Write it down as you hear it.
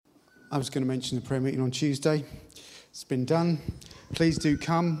I was going to mention the prayer meeting on Tuesday. It's been done. Please do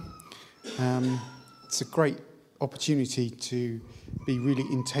come. It's a great opportunity to be really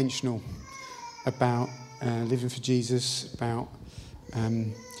intentional about living for Jesus, about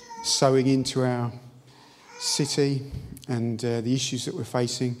sowing into our city and the issues that we're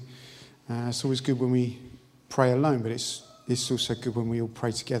facing. It's always good when we pray alone, but it's also good when we all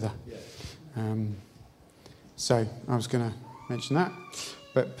pray together. So I was going to mention that,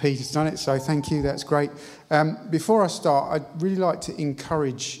 but Peter's done it, so thank you, that's great. Before I start, I'd really like to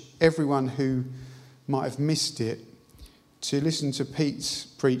encourage everyone who might have missed it to listen to Pete's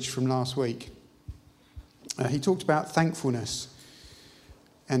preach from last week. He talked about thankfulness,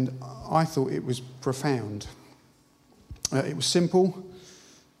 and I thought it was profound. It was simple,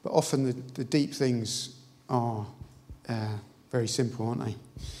 but often the deep things are very simple, aren't they?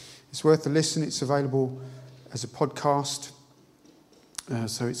 It's worth a listen. It's available as a podcast,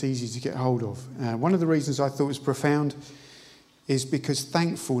 so it's easy to get hold of. One of the reasons I thought it was profound is because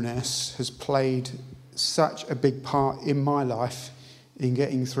thankfulness has played such a big part in my life in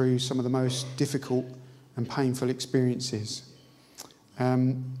getting through some of the most difficult and painful experiences.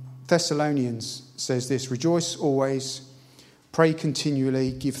 Thessalonians says this: rejoice always, pray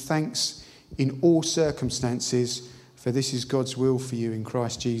continually, give thanks in all circumstances, for this is God's will for you in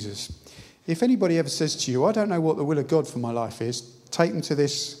Christ Jesus. If anybody ever says to you, I don't know what the will of God for my life is, take them to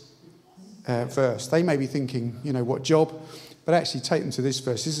this verse. They may be thinking, what job? But actually take them to this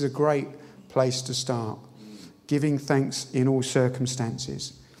verse. This is a great place to start. Giving thanks in all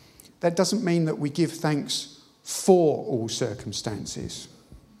circumstances. That doesn't mean that we give thanks for all circumstances.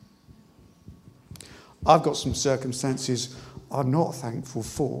 I've got some circumstances I'm not thankful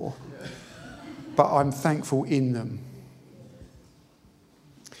for, but I'm thankful in them.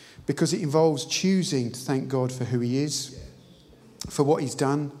 Because it involves choosing to thank God for who he is, for what he's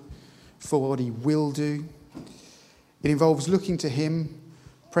done, for what he will do. It involves looking to him,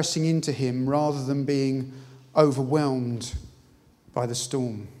 pressing into him, rather than being overwhelmed by the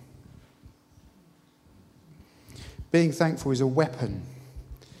storm. Being thankful is a weapon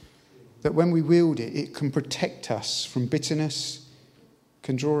that when we wield it, it can protect us from bitterness,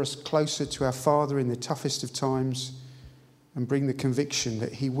 can draw us closer to our Father in the toughest of times, and bring the conviction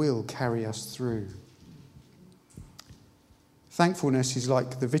that he will carry us through. Thankfulness is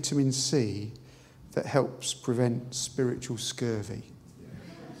like the vitamin C that helps prevent spiritual scurvy.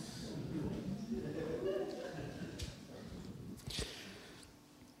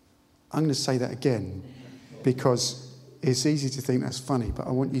 I'm going to say that again because it's easy to think that's funny, but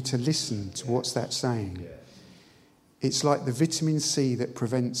I want you to listen to what's that saying. It's like the vitamin C that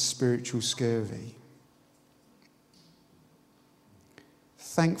prevents spiritual scurvy.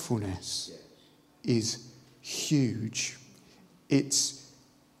 Thankfulness is huge. Its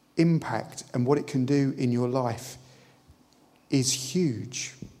impact and what it can do in your life is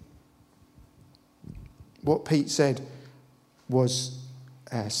huge. What Pete said was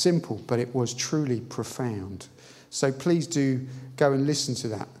simple, but it was truly profound. So please do go and listen to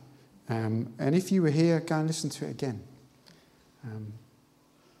that. And if you were here, go and listen to it again.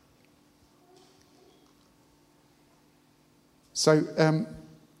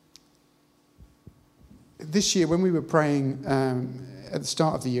 This year, when we were praying at the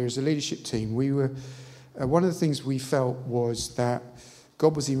start of the year as a leadership team, we were one of the things we felt was that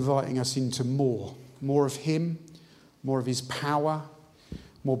God was inviting us into more of him, more of his power,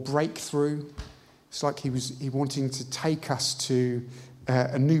 more breakthrough. It's like he wanting to take us to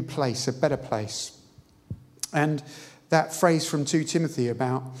a new place, a better place. And that phrase from 2 Timothy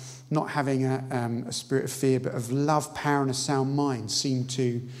about not having a spirit of fear, but of love, power, and a sound mind seemed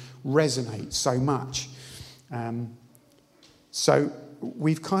to resonate so much. So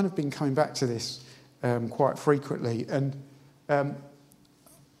we've kind of been coming back to this quite frequently. And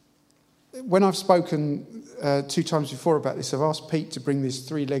when I've spoken 2 times before about this, I've asked Pete to bring this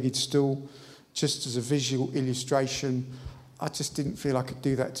 3-legged stool just as a visual illustration. I just didn't feel I could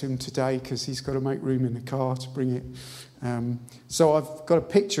do that to him today because he's got to make room in the car to bring it. So I've got a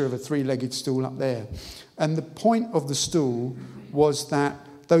picture of a 3-legged stool up there. And the point of the stool was that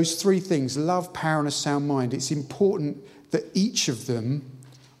those 3 things, love, power, and a sound mind, it's important that each of them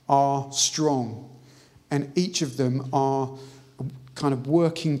are strong and each of them are kind of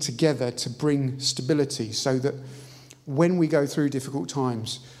working together to bring stability so that when we go through difficult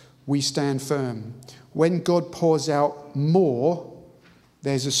times, we stand firm. When God pours out more,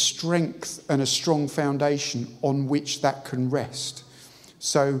 there's a strength and a strong foundation on which that can rest.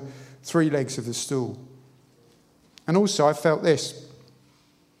 So 3 legs of the stool. And also I felt this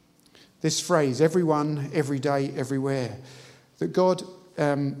phrase, everyone, every day, everywhere, that God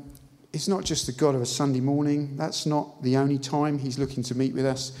He's not just the God of a Sunday morning. That's not the only time he's looking to meet with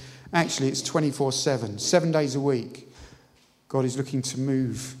us. Actually, it's 24/7, 7 days a week. God is looking to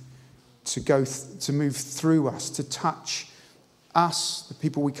move, to move through us, to touch us, the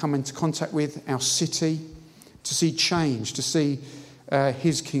people we come into contact with, our city, to see change, to see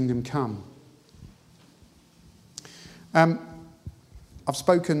his kingdom come. I've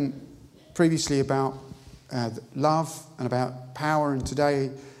spoken previously about love and about power, and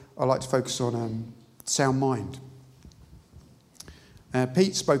today I'd like to focus on sound mind.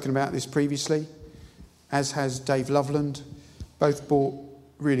 Pete's spoken about this previously, as has Dave Loveland. Both brought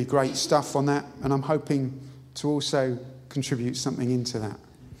really great stuff on that, and I'm hoping to also contribute something into that.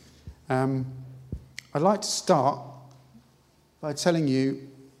 I'd like to start by telling you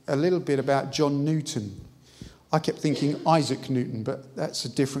a little bit about John Newton. I kept thinking Isaac Newton, but that's a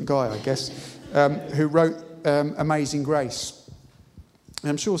different guy, I guess, who wrote Amazing Grace. And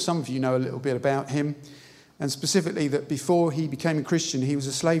I'm sure some of you know a little bit about him, and specifically that before he became a Christian, he was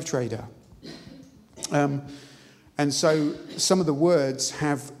a slave trader. And so some of the words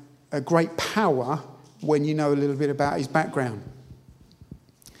have a great power when you know a little bit about his background.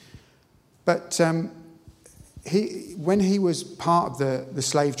 But when he was part of the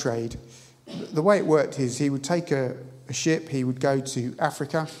slave trade, the way it worked is he would take a ship, he would go to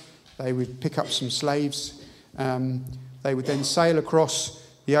Africa, they would pick up some slaves, they would then sail across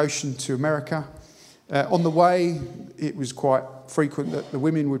the ocean to America. On the way, it was quite frequent that the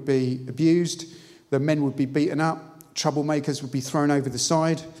women would be abused, the men would be beaten up, troublemakers would be thrown over the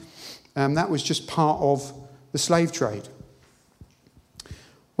side. That was just part of the slave trade.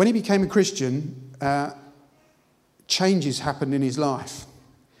 When he became a Christian, changes happened in his life.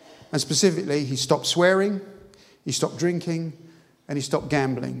 And specifically, he stopped swearing, he stopped drinking, and he stopped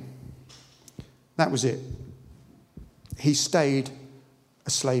gambling. That was it. He stayed a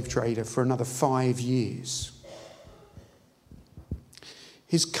slave trader for another 5 years.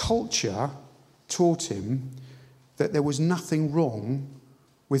 His culture taught him that there was nothing wrong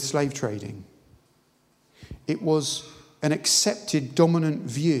with slave trading. It was an accepted dominant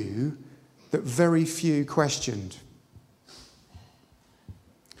view that very few questioned.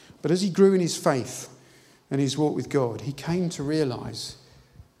 But as he grew in his faith and his walk with God, he came to realise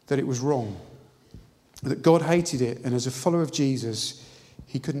that it was wrong, that God hated it, and as a follower of Jesus,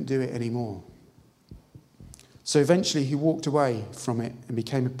 he couldn't do it anymore. So eventually he walked away from it and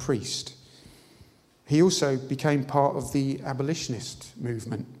became a priest. He also became part of the abolitionist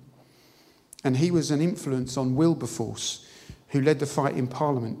movement. And he was an influence on Wilberforce, who led the fight in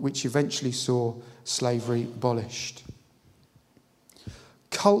Parliament, which eventually saw slavery abolished.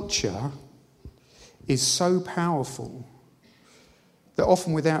 Culture is so powerful that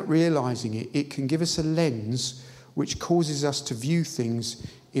often without realising it, it can give us a lens which causes us to view things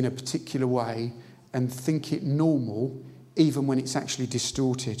in a particular way and think it normal, even when it's actually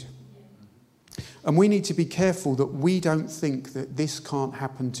distorted. And we need to be careful that we don't think that this can't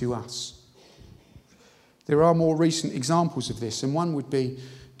happen to us. There are more recent examples of this, and one would be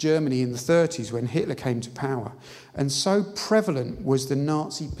Germany in the 30s when Hitler came to power. And so prevalent was the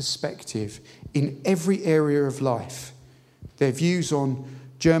Nazi perspective in every area of life. Their views on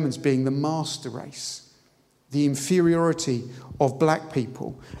Germans being the master race, the inferiority of black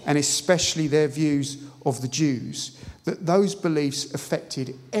people, and especially their views of the Jews, that those beliefs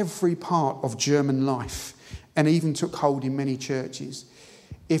affected every part of German life and even took hold in many churches.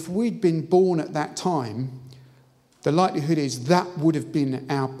 If we'd been born at that time, the likelihood is that would have been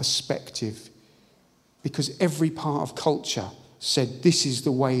our perspective, because every part of culture said this is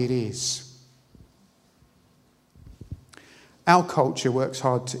the way it is. Our culture works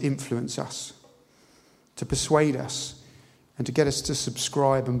hard to influence us, to persuade us, and to get us to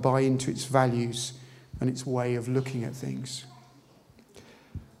subscribe and buy into its values and its way of looking at things.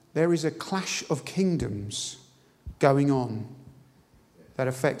 There is a clash of kingdoms going on that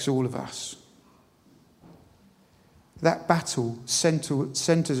affects all of us. That battle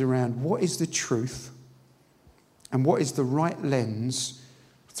centres around what is the truth and what is the right lens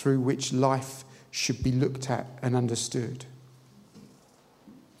through which life should be looked at and understood.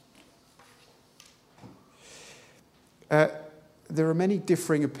 There are many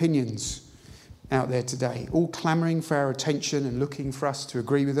differing opinions out there today, all clamouring for our attention and looking for us to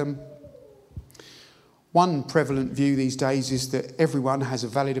agree with them. One prevalent view these days is that everyone has a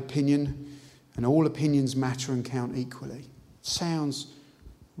valid opinion and all opinions matter and count equally. Sounds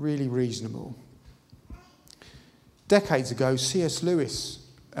really reasonable. Decades ago, C.S. Lewis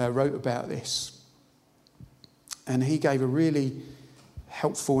wrote about this, and he gave a really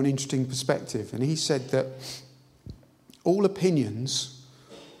helpful and interesting perspective. And he said that all opinions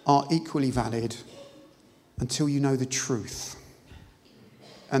are equally valid until you know the truth.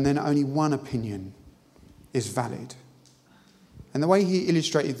 And then only one opinion is valid. And the way he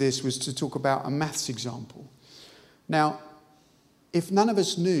illustrated this was to talk about a maths example. Now, if none of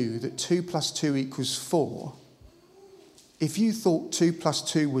us knew that 2 plus 2 equals 4, if you thought 2 plus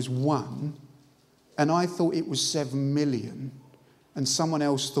 2 was 1, and I thought it was 7 million, and someone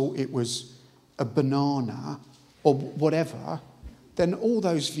else thought it was a banana or whatever, then all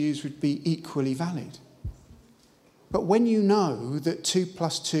those views would be equally valid. But when you know that 2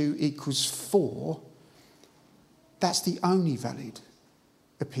 plus 2 equals 4, that's the only valid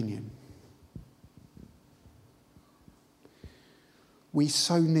opinion. We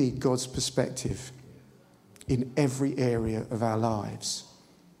so need God's perspective in every area of our lives.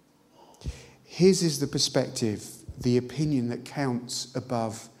 His is the perspective, the opinion that counts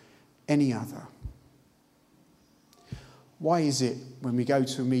above any other. Why is it when we go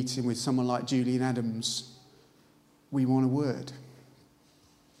to a meeting with someone like Julian Adams, we want a word?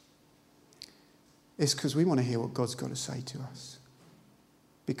 It's because we want to hear what God's got to say to us.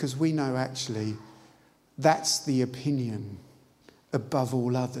 Because we know actually that's the opinion above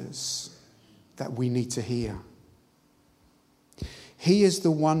all others that we need to hear. He is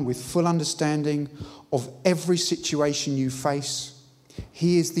the one with full understanding of every situation you face.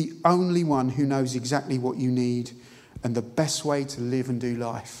 He is the only one who knows exactly what you need and the best way to live and do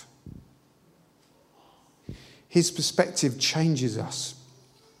life. His perspective changes us.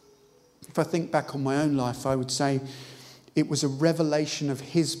 If I think back on my own life, I would say it was a revelation of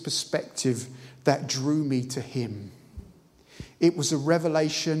his perspective that drew me to him. It was a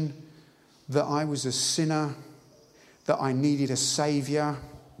revelation that I was a sinner, that I needed a saviour,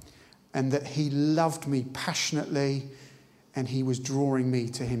 and that he loved me passionately and he was drawing me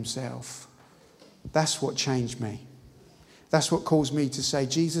to himself. That's what changed me. That's what caused me to say,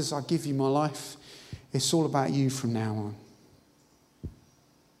 Jesus, I give you my life. It's all about you from now on.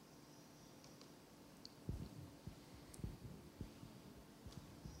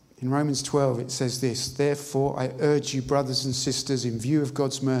 In Romans 12, it says this, therefore I urge you, brothers and sisters, in view of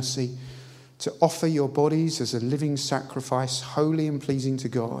God's mercy, to offer your bodies as a living sacrifice, holy and pleasing to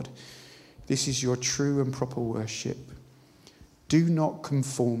God. This is your true and proper worship. Do not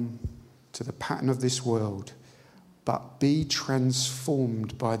conform to the pattern of this world, but be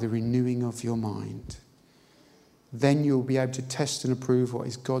transformed by the renewing of your mind. Then you'll be able to test and approve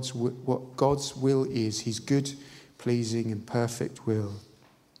what God's will is, his good, pleasing and perfect will.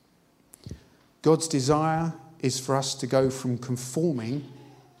 God's desire is for us to go from conforming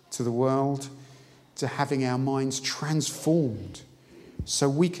to the world to having our minds transformed so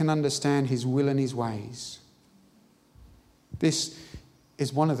we can understand his will and his ways. This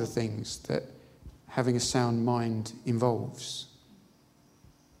is one of the things that having a sound mind involves.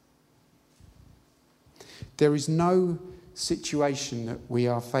 There is no situation that we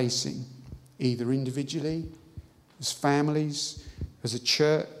are facing, either individually, as families, as a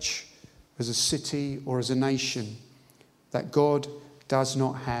church, as a city, or as a nation, that God does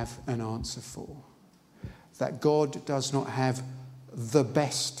not have an answer for. That God does not have the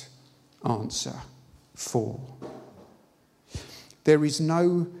best answer for. There is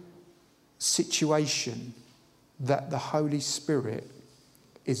no situation that the Holy Spirit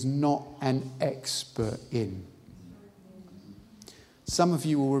is not an expert in. Some of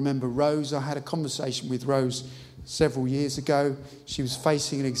you will remember Rose. I had a conversation with Rose several years ago. She was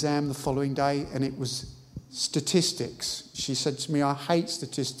facing an exam the following day and it was statistics. She said to me, I hate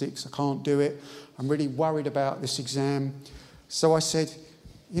statistics. I can't do it. I'm really worried about this exam. So I said,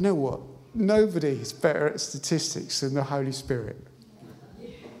 you know what? Nobody is better at statistics than the Holy Spirit.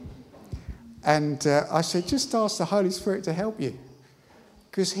 And I said, just ask the Holy Spirit to help you,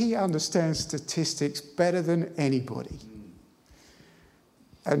 because he understands statistics better than anybody.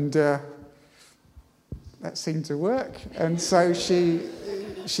 And that seemed to work. And so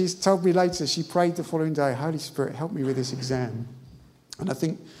she's told me later, she prayed the following day, Holy Spirit, help me with this exam. And I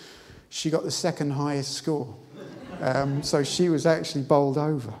think she got the second highest score. So she was actually bowled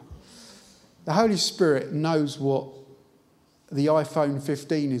over. The Holy Spirit knows what the iPhone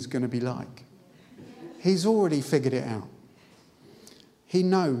 15 is going to be like. He's already figured it out. He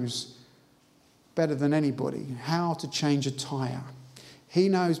knows better than anybody how to change a tyre. He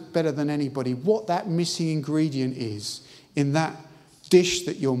knows better than anybody what that missing ingredient is in that dish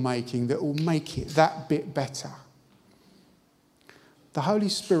that you're making that will make it that bit better. The Holy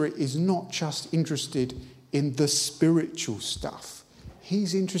Spirit is not just interested in the spiritual stuff.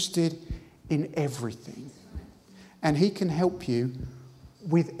 He's interested in everything. And he can help you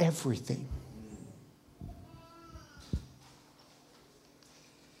with everything.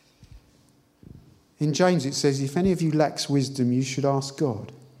 In James it says, if any of you lacks wisdom, you should ask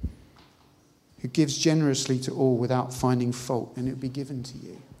God, who gives generously to all without finding fault, and it will be given to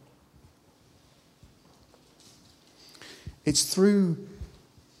you. It's through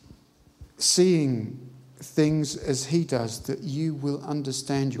seeing things as he does that you will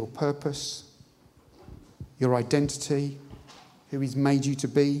understand your purpose, your identity, who he's made you to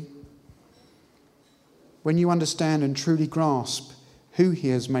be. When you understand and truly grasp who he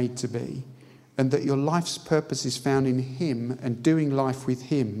has made to be, and that your life's purpose is found in him and doing life with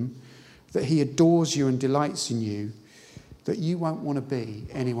him, that he adores you and delights in you, that you won't want to be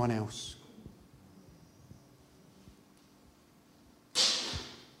anyone else.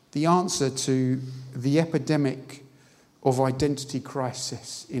 The answer to the epidemic of identity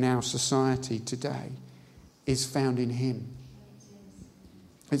crisis in our society today is found in him.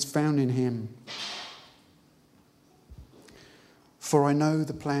 It's found in him. For I know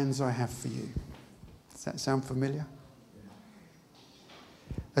the plans I have for you. Does that sound familiar?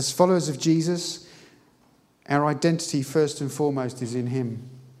 As followers of Jesus, our identity first and foremost is in him.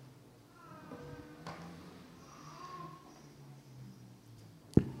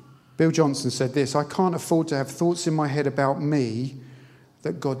 Bill Johnson said this, I can't afford to have thoughts in my head about me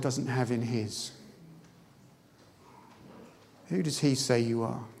that God doesn't have in his. Who does he say you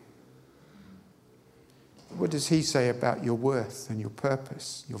are? What does he say about your worth and your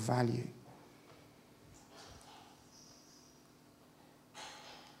purpose, your value?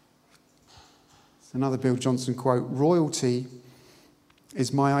 It's another Bill Johnson quote, royalty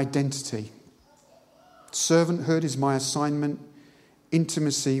is my identity. Servanthood is my assignment.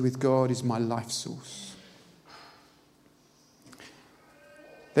 Intimacy with God is my life source.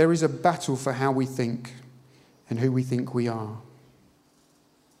 There is a battle for how we think and who we think we are.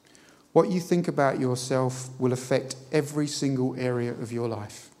 What you think about yourself will affect every single area of your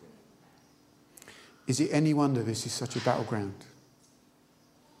life. Is it any wonder this is such a battleground?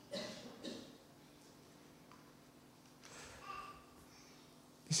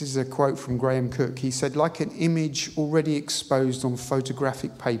 This is a quote from Graham Cook. He said, like an image already exposed on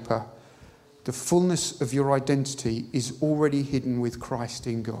photographic paper, the fullness of your identity is already hidden with Christ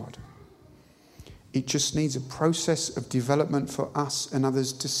in God. It just needs a process of development for us and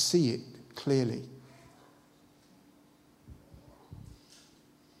others to see it clearly.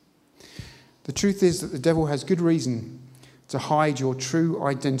 The truth is that the devil has good reason to hide your true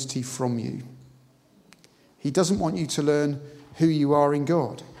identity from you. He doesn't want you to learn who you are in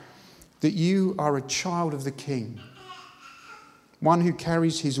God, that you are a child of the King, one who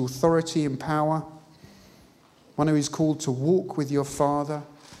carries his authority and power, one who is called to walk with your Father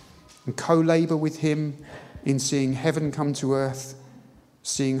and co-labour with him in seeing heaven come to earth,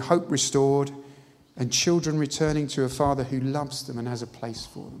 seeing hope restored, and children returning to a Father who loves them and has a place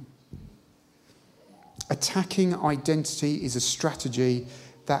for them. Attacking identity is a strategy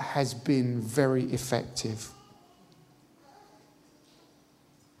that has been very effective.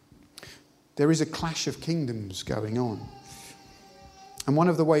 There is a clash of kingdoms going on. And one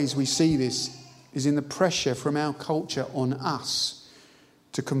of the ways we see this is in the pressure from our culture on us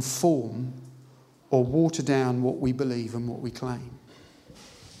to conform or water down what we believe and what we claim.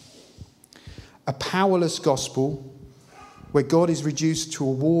 A powerless gospel where God is reduced to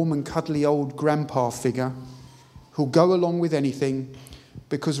a warm and cuddly old grandpa figure who'll go along with anything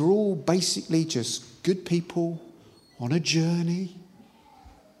because we're all basically just good people on a journey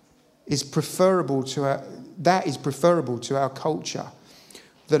is preferable to our culture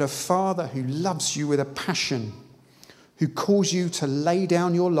than a Father who loves you with a passion, who calls you to lay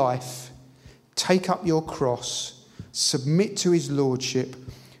down your life, take up your cross, submit to his lordship,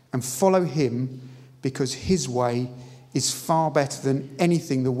 and follow him because his way is far better than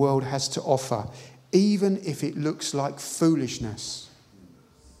anything the world has to offer, even if it looks like foolishness.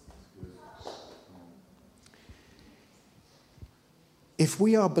 If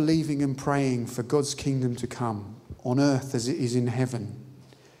we are believing and praying for God's kingdom to come on earth as it is in heaven,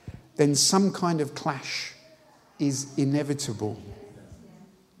 then some kind of clash is inevitable.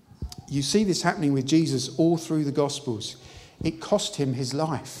 You see this happening with Jesus all through the Gospels. It cost him his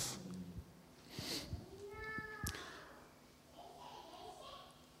life.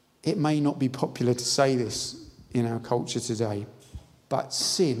 It may not be popular to say this in our culture today, but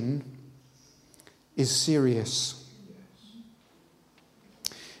sin is serious.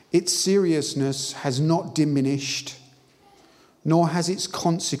 Its seriousness has not diminished, nor has its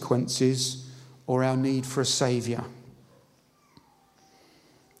consequences or our need for a saviour.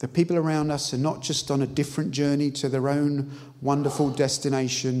 The people around us are not just on a different journey to their own wonderful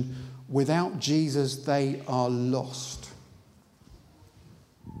destination. Without Jesus, they are lost.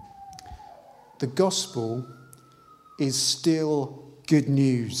 the gospel is still good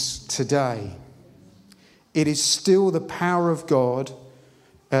news today. It is still the power of God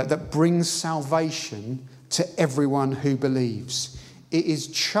that brings salvation to everyone who believes. It is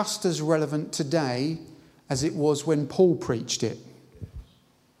just as relevant today as it was when Paul preached it.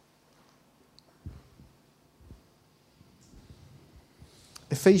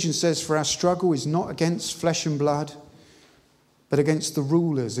 Ephesians says, "For our struggle is not against flesh and blood, but against the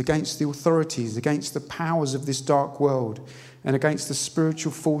rulers, against the authorities, against the powers of this dark world, and against the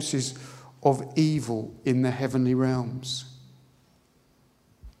spiritual forces of evil in the heavenly realms."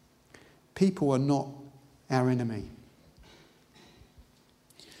 People are not our enemy.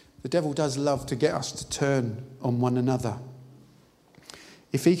 The devil does love to get us to turn on one another.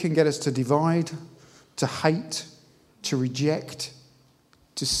 If he can get us to divide, to hate, to reject,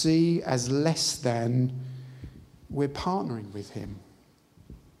 to see as less than, we're partnering with him.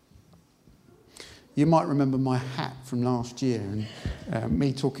 You might remember my hat from last year and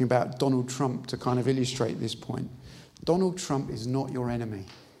me talking about Donald Trump to kind of illustrate this point. Donald Trump is not your enemy.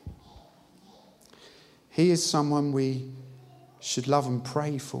 He is someone we should love and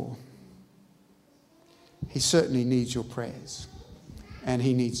pray for. He certainly needs your prayers, and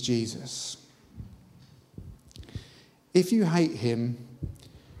he needs Jesus. If you hate him,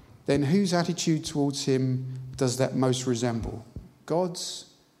 then whose attitude towards him does that most resemble? God's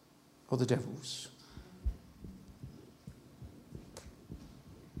or the devil's?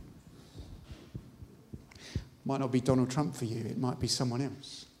 Might not be Donald Trump for you, it might be someone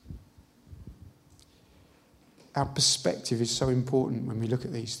else. Our perspective is so important when we look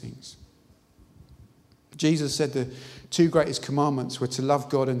at these things. Jesus said the two greatest commandments were to love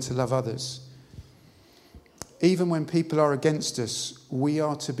God and to love others. Even when people are against us, we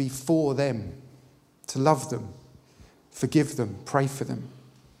are to be for them, to love them, forgive them, pray for them.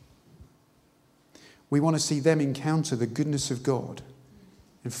 We want to see them encounter the goodness of God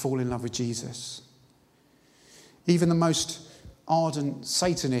and fall in love with Jesus. Even the most ardent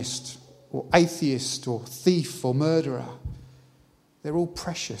Satanist or atheist or thief or murderer, they're all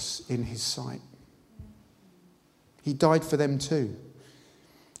precious in his sight. He died for them too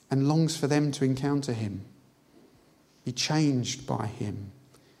and longs for them to encounter him, be changed by him,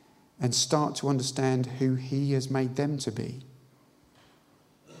 and start to understand who he has made them to be.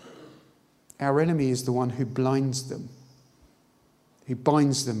 Our enemy is the one who blinds them, who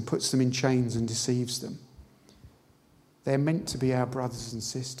binds them, puts them in chains and deceives them. They're meant to be our brothers and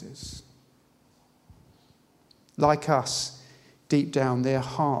sisters. Like us, deep down, their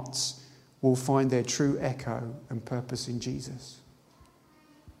hearts will find their true echo and purpose in Jesus.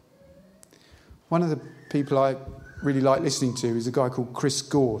 One of the people I really like listening to is a guy called Chris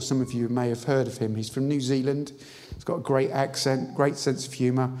Gore. Some of you may have heard of him. He's from New Zealand. He's got a great accent, great sense of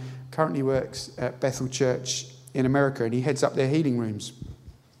humour. Currently works at Bethel Church in America, and he heads up their healing rooms.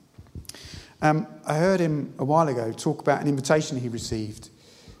 I heard him a while ago talk about an invitation he received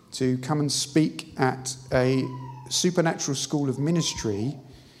to come and speak at a supernatural school of ministry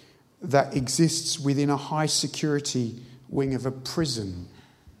that exists within a high security wing of a prison.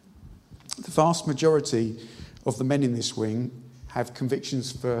 The vast majority of the men in this wing have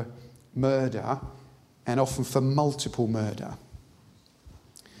convictions for murder and often for multiple murder.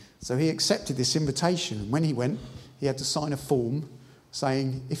 So he accepted this invitation, and when he went, he had to sign a form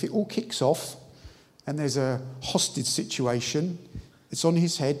saying if it all kicks off and there's a hostage situation, it's on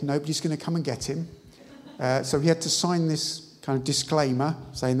his head, nobody's going to come and get him. So he had to sign this kind of disclaimer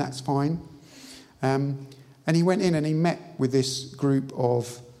saying that's fine. And he went in and he met with this group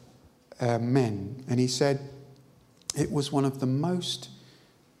of men, and he said it was one of the most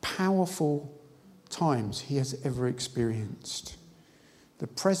powerful times he has ever experienced. The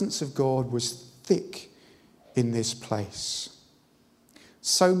presence of God was thick in this place.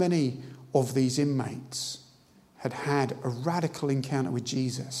 So many of these inmates had had a radical encounter with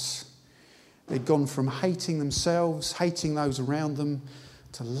Jesus. They'd gone from hating themselves, hating those around them,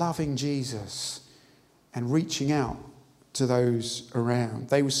 to loving Jesus and reaching out to those around.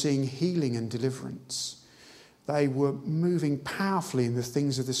 They were seeing healing and deliverance. They were moving powerfully in the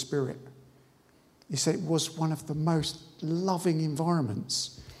things of the Spirit. He said it was one of the most loving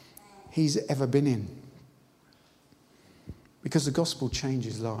environments he's ever been in. Because the gospel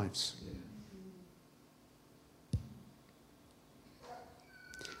changes lives.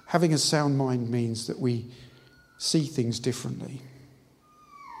 Having a sound mind means that we see things differently.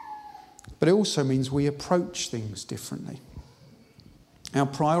 But it also means we approach things differently. Our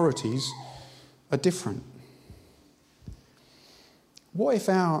priorities are different. What if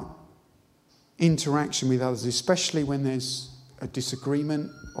our interaction with others, especially when there's a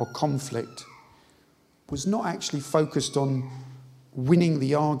disagreement or conflict, was not actually focused on winning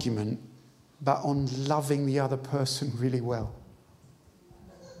the argument, but on loving the other person really well?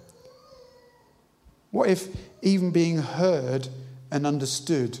 What if even being heard and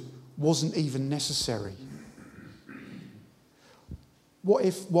understood wasn't even necessary? What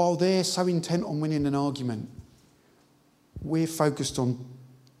if, while they're so intent on winning an argument, we're focused on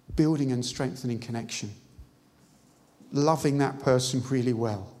building and strengthening connection, loving that person really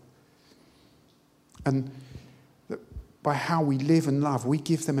well? And by how we live and love, we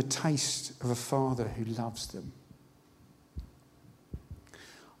give them a taste of a Father who loves them.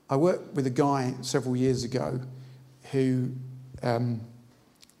 I worked with a guy several years ago who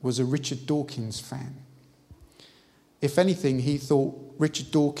was a Richard Dawkins fan. If anything, he thought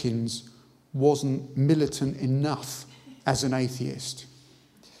Richard Dawkins wasn't militant enough as an atheist.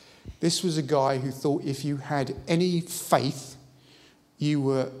 This was a guy who thought if you had any faith, you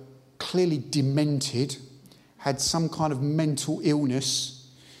were clearly demented, had some kind of mental illness,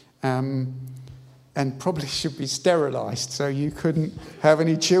 and probably should be sterilised so you couldn't have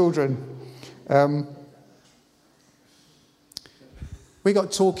any children. We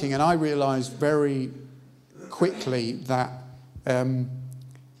got talking, and I realised very quickly that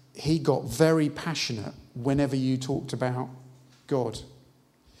he got very passionate whenever you talked about God.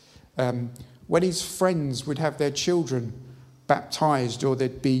 When his friends would have their children baptised or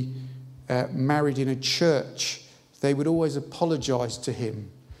they'd be married in a church, they would always apologise to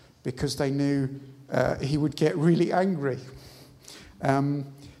him because they knew he would get really angry.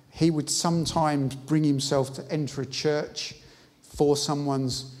 He would sometimes bring himself to enter a church for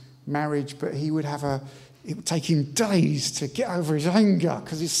someone's marriage, but it would take him days to get over his anger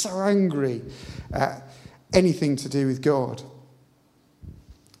because he's so angry at anything to do with God.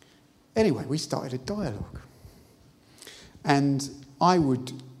 Anyway, we started a dialogue. And I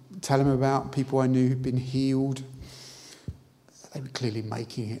would tell him about people I knew who'd been healed. They were clearly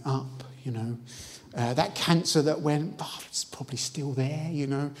making it up, you know. That cancer that went, it's probably still there, you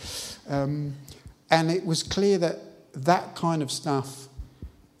know. And it was clear that kind of stuff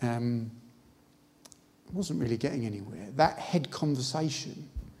wasn't really getting anywhere. That head conversation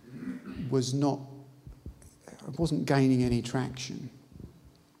wasn't gaining any traction.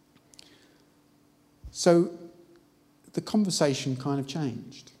 So the conversation kind of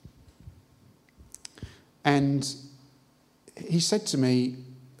changed. And he said to me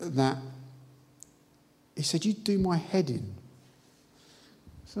you do my head in.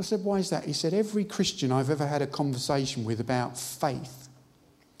 So I said, why is that? He said, every Christian I've ever had a conversation with about faith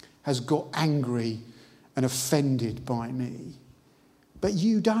has got angry and offended by me, but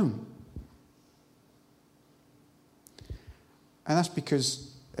you don't. And that's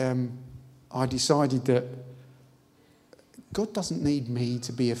because I decided that God doesn't need me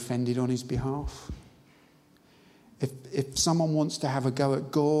to be offended on his behalf. If someone wants to have a go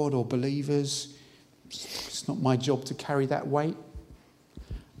at God or believers, it's not my job to carry that weight.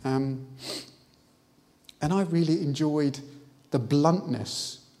 And I really enjoyed the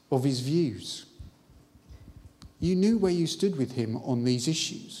bluntness of his views. You knew where you stood with him on these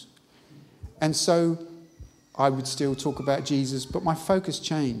issues. And so I would still talk about Jesus, but my focus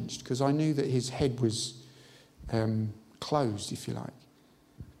changed because I knew that his head was closed, if you like.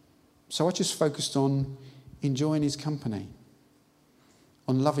 So I just focused on enjoying his company,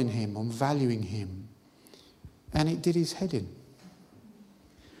 on loving him, on valuing him. And it did his head in.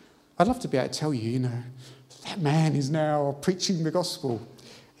 I'd love to be able to tell you, that man is now preaching the gospel.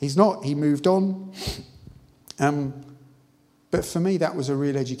 He's not. He moved on. But for me, that was a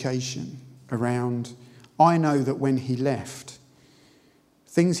real education around... I know that when he left,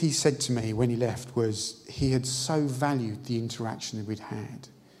 things he said to me when he left was he had so valued the interaction that we'd had.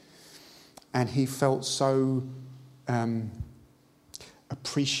 And he felt so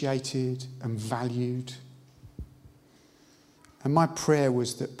appreciated and valued. And my prayer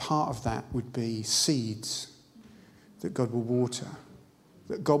was that part of that would be seeds that God will water,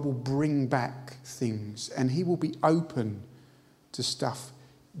 that God will bring back things, and he will be open to stuff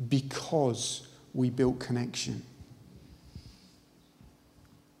because we built connection.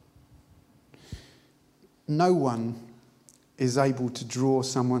 No one is able to draw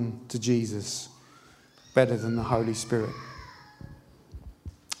someone to Jesus better than the Holy Spirit.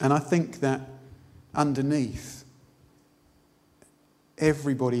 And I think that underneath,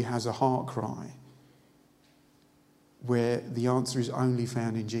 everybody has a heart cry where the answer is only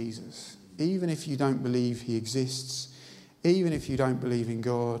found in Jesus. Even if you don't believe he exists, even if you don't believe in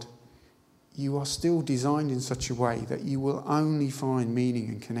God, you are still designed in such a way that you will only find meaning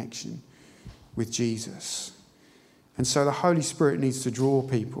and connection with Jesus. And so the Holy Spirit needs to draw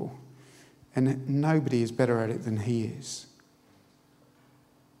people And nobody is better at it than he is.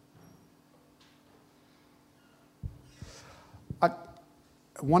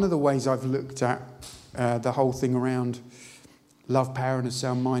 One of the ways I've looked at the whole thing around love, power and a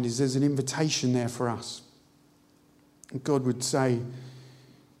sound mind is there's an invitation there for us. God would say,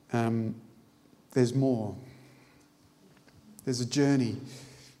 there's more. There's a journey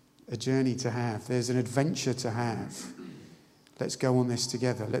to have. There's an adventure to have. Let's go on this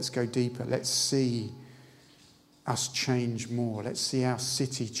together. Let's go deeper. Let's see us change more. Let's see our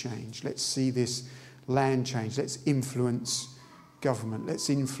city change. Let's see this land change. Let's influence government. Let's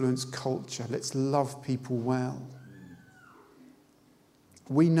influence culture. Let's love people well.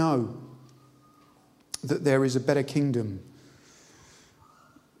 We know that there is a better kingdom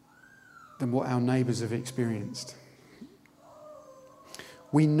than what our neighbours have experienced.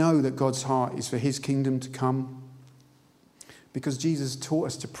 We know that God's heart is for his kingdom to come because Jesus taught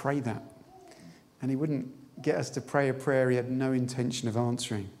us to pray that. And he wouldn't get us to pray a prayer he had no intention of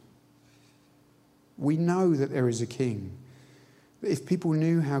answering. We know that there is a king. But if people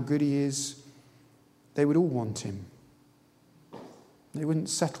knew how good he is, they would all want him. They wouldn't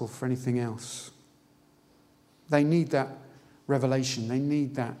settle for anything else. They need that revelation. They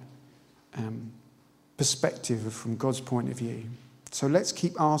need that perspective from God's point of view. So let's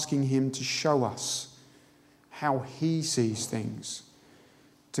keep asking him to show us how he sees things,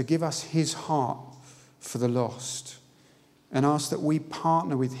 to give us his heart for the lost, and ask that we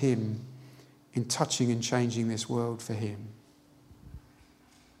partner with him in touching and changing this world for him.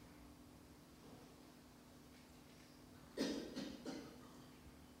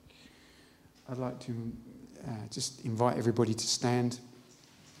 I'd like to just invite everybody to stand.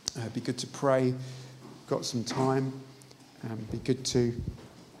 It'd be good to pray. Got some time. Be good to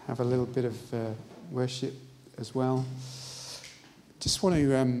have a little bit of worship as well. Just want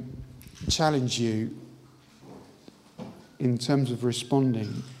to challenge you in terms of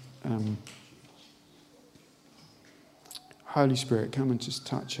responding. Holy Spirit, come and just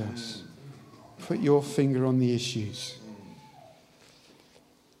touch us. Put your finger on the issues.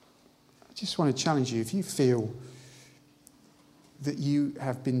 I just want to challenge you. If you feel that you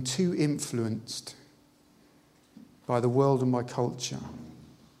have been too influenced by the world and by culture,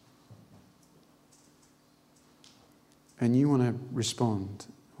 and you want to respond,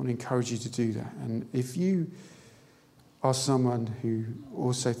 I want to encourage you to do that. And if you are someone who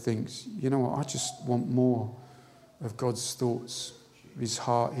also thinks, you know what, I just want more of God's thoughts, his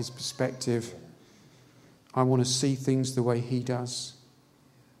heart, his perspective. I want to see things the way he does.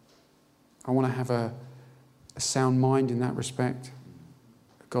 I want to have a sound mind in that respect,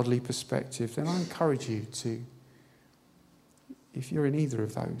 a godly perspective. Then I encourage you to, if you're in either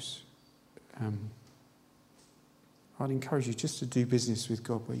of those, I'd encourage you just to do business with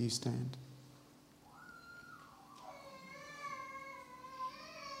God where you stand.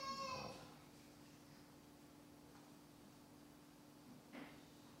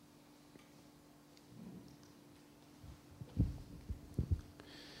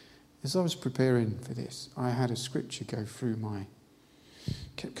 As I was preparing for this, I had a scripture go through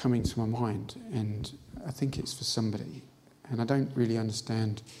kept coming to my mind, and I think it's for somebody, and I don't really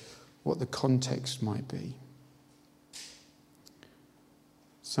understand what the context might be.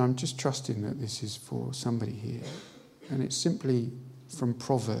 So I'm just trusting that this is for somebody here, and it's simply from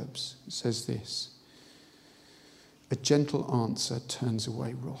Proverbs. It says this: a gentle answer turns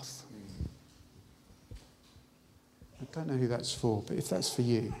away wrath. I don't know who that's for, but if that's for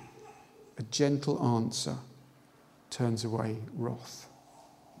you, a gentle answer turns away wrath.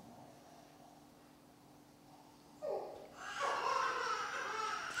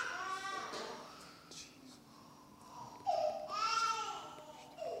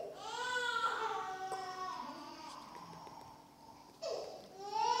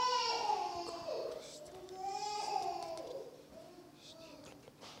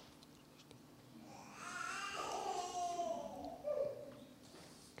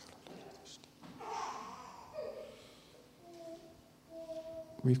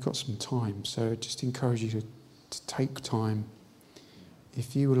 We've got some time, so I just encourage you to take time.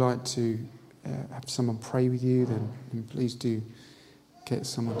 If you would like to have someone pray with you, then please do get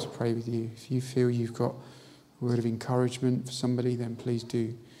someone to pray with you. If you feel you've got a word of encouragement for somebody, then please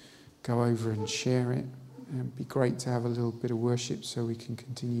do go over and share it. It'd be great to have a little bit of worship so we can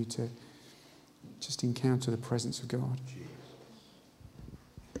continue to just encounter the presence of God.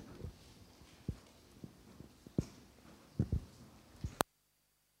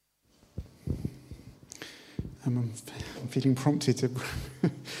 I'm feeling prompted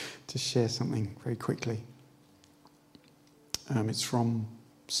to share something very quickly. It's from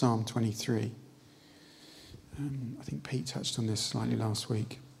Psalm 23. I think Pete touched on this slightly last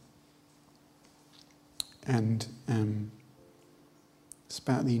week. And it's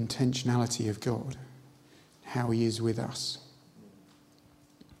about the intentionality of God, how he is with us.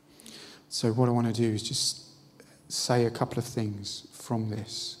 So what I want to do is just say a couple of things from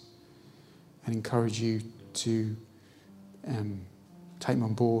this and encourage you to take them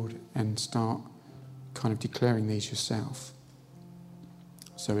on board and start kind of declaring these yourself.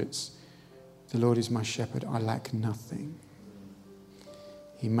 So it's, the Lord is my shepherd, I lack nothing.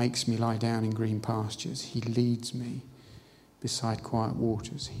 He makes me lie down in green pastures. He leads me beside quiet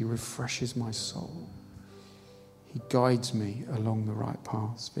waters. He refreshes my soul. He guides me along the right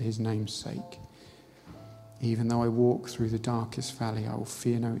paths for his name's sake. Even though I walk through the darkest valley, I will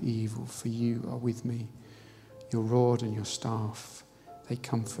fear no evil, for you are with me. Your rod and your staff, they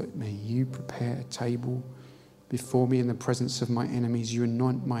comfort me. You prepare a table before me in the presence of my enemies. You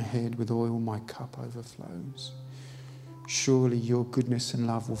anoint my head with oil, my cup overflows. Surely your goodness and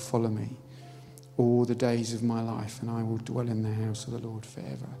love will follow me all the days of my life, and I will dwell in the house of the Lord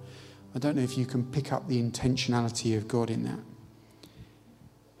forever. I don't know if you can pick up the intentionality of God in that.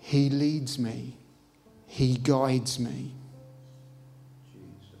 He leads me. He guides me.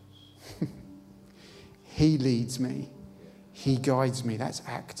 He leads me. He guides me. That's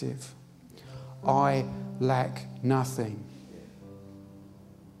active. I lack nothing.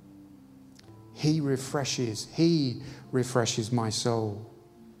 He refreshes my soul.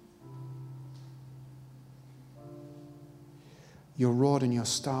 Your rod and your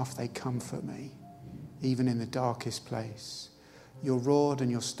staff, they comfort me, even in the darkest place. Your rod and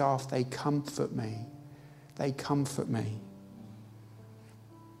your staff, they comfort me. They comfort me.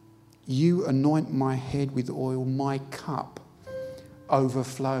 You anoint my head with oil, my cup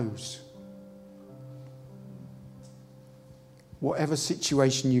overflows. Whatever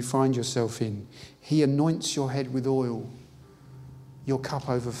situation you find yourself in, he anoints your head with oil. Your cup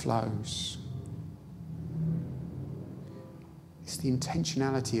overflows. It's the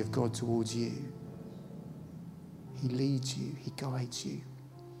intentionality of God towards you. He leads you. He guides you.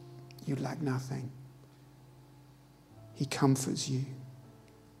 You lack nothing. He comforts you.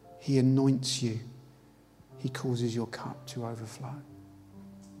 He anoints you. He causes your cup to overflow.